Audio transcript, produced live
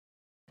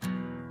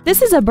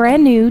This is a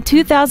brand new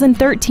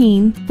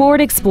 2013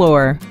 Ford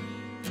Explorer.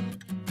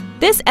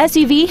 This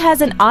SUV has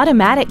an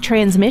automatic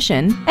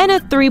transmission and a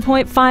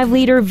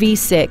 3.5-liter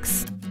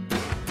V6.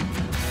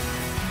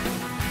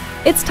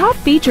 Its top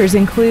features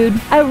include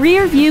a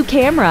rear-view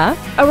camera,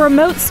 a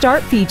remote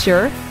start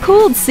feature,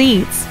 cooled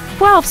seats,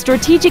 12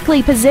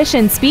 strategically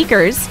positioned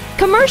speakers,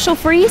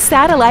 commercial-free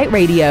satellite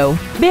radio,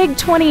 big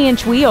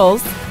 20-inch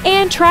wheels,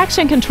 and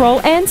traction control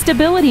and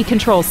stability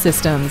control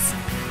systems.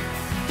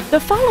 The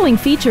following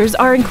features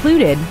are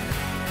included: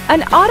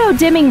 an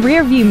auto-dimming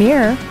rear-view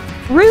mirror,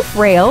 roof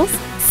rails,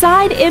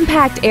 side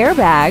impact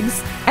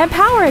airbags, and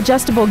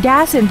power-adjustable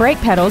gas and brake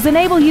pedals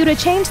enable you to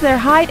change their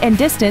height and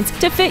distance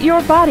to fit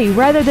your body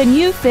rather than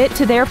you fit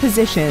to their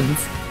positions.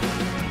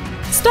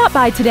 Stop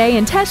by today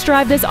and test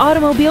drive this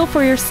automobile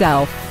for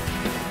yourself.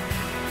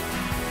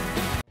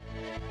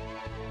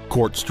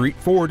 Court Street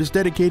Ford is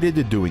dedicated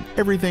to doing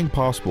everything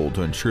possible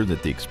to ensure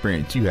that the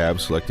experience you have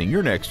selecting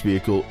your next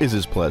vehicle is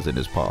as pleasant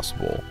as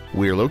possible.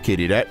 We are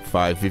located at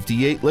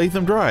 558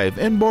 Latham Drive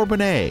in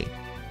Bourbonnais.